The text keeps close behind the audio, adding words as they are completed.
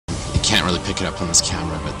really pick it up on this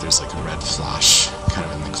camera, but there's like a red flash kind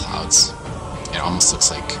of in the clouds. It almost looks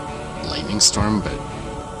like lightning storm, but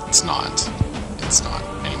it's not. It's not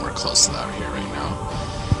anywhere close to that here right now.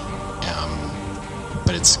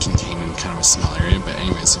 But it's contained in kind of a small area. But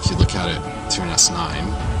anyways, if you look at it through an S9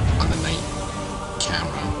 on the night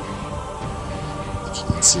camera, like you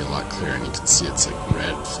can see a lot clearer, and you can see it's like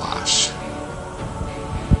red flash.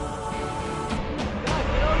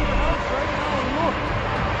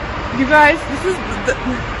 You guys, this is the...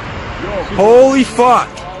 Holy fuck!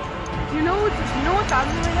 Do you know what's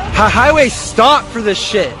happening right now? Highways stop for this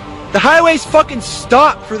shit. The highways fucking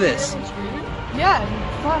stop for this. Yeah,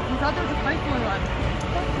 fuck, we thought there was a fight going on.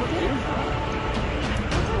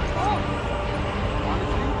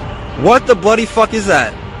 What the bloody fuck is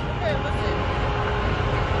that?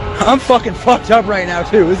 I'm fucking fucked up right now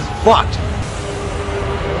too. This is fucked.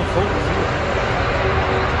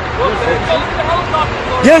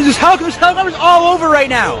 Yeah, there's helicopters all over right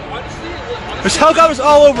now. There's helicopters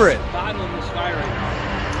all over it. I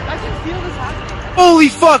can feel this happening. Holy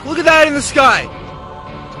fuck, look at that in the sky.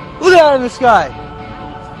 Look at that in the sky.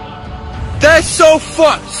 That's so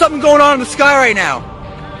fucked. Something going on in the sky right now.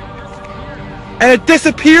 And it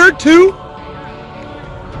disappeared too?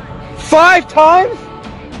 5 times?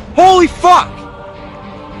 Holy fuck.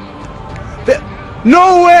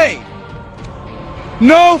 No way.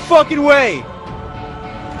 No fucking way.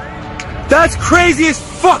 That's crazy as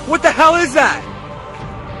fuck. What the hell is that?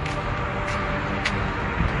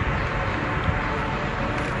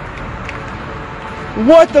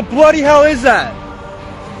 What the bloody hell is that?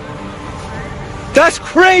 That's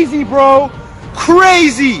crazy, bro.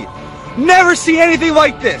 Crazy. Never seen anything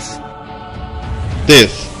like this.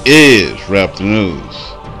 This is Raptor News.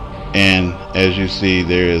 And as you see,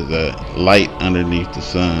 there is a light underneath the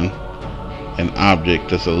sun. An object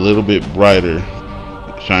that's a little bit brighter,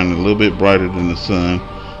 shining a little bit brighter than the sun.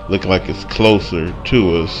 Look like it's closer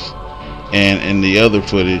to us. And in the other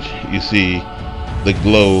footage, you see the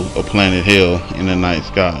glow of planet Hell in the night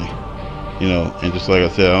sky. You know, and just like I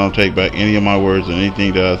said, I don't take back any of my words or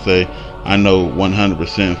anything that I say. I know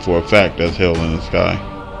 100% for a fact that's hell in the sky.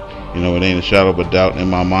 You know, it ain't a shadow of a doubt in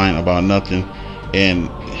my mind about nothing. And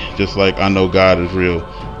just like I know God is real,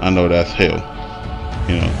 I know that's hell.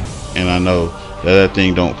 You know, and I know that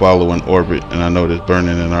thing don't follow an orbit, and I know that's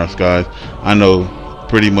burning in our skies. I know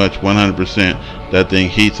pretty much 100% that thing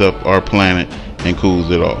heats up our planet and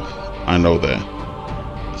cools it off. I know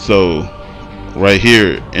that. So right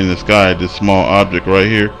here in the sky, this small object right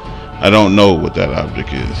here, I don't know what that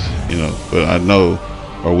object is, you know, but I know,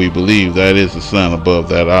 or we believe, that is the sun above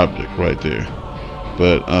that object right there.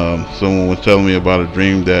 But someone was telling me about a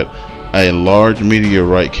dream that a large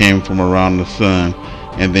meteorite came from around the sun,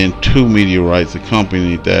 and then 2 meteorites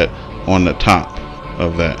accompanied that on the top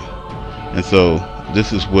of that. And so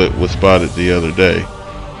this is what was spotted the other day.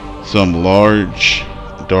 Some large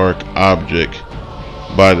dark object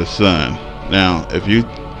by the sun. Now if you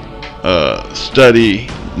study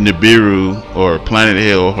Nibiru or Planet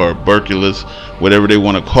Hell or Hercules, whatever they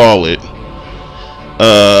want to call it,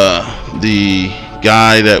 the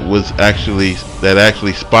guy that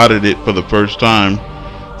actually spotted it for the first time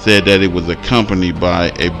said that it was accompanied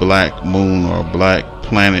by a black moon or a black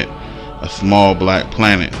planet, a small black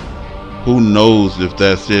planet. Who knows if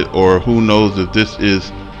that's it, or who knows if this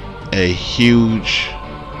is a huge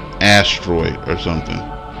asteroid or something.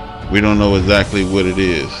 We don't know exactly what it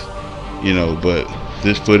is, you know, but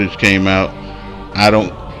this footage came out.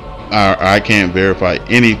 I can't verify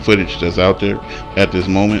any footage that's out there at this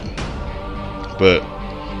moment, but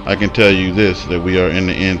I can tell you this, that we are in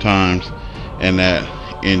the end times, and that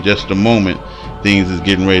in just a moment things is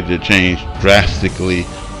getting ready to change drastically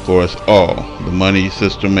for us all. The money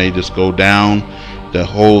system may just go down, the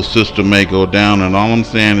whole system may go down, and all I'm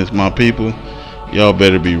saying is, my people, y'all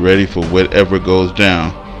better be ready for whatever goes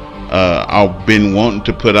down. I've been wanting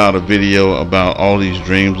to put out a video about all these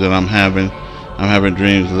dreams that I'm having. I'm having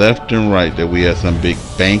dreams left and right that we have some big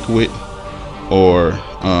banquet, or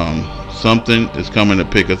something is coming to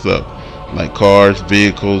pick us up, like cars,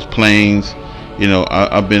 vehicles, planes. You know,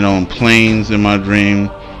 I've been on planes in my dream,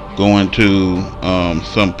 going to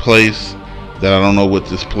some place that I don't know what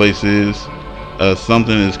this place is.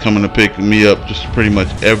 Something is coming to pick me up just pretty much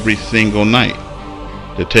every single night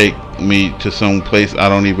to take me to some place. I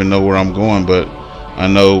don't even know where I'm going, but I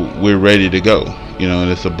know we're ready to go. You know,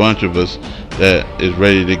 and it's a bunch of us that is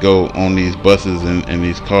ready to go on these buses and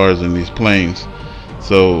these cars and these planes.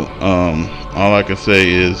 So all I can say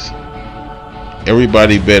is,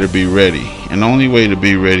 everybody better be ready, and the only way to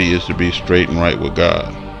be ready is to be straight and right with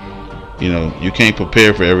God. You know, you can't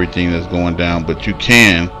prepare for everything that's going down, but you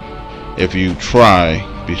can if you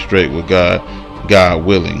try, be straight with God, God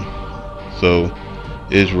willing. So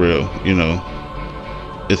Israel, you know,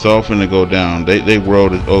 it's all finna go down. They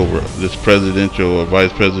world is over. This presidential or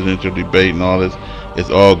vice presidential debate and all this, it's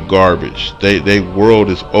all garbage. They world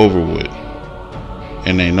is over with,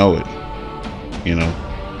 and they know it, you know.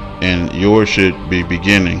 And yours should be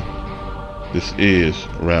beginning. This is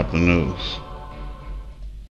Rap the News.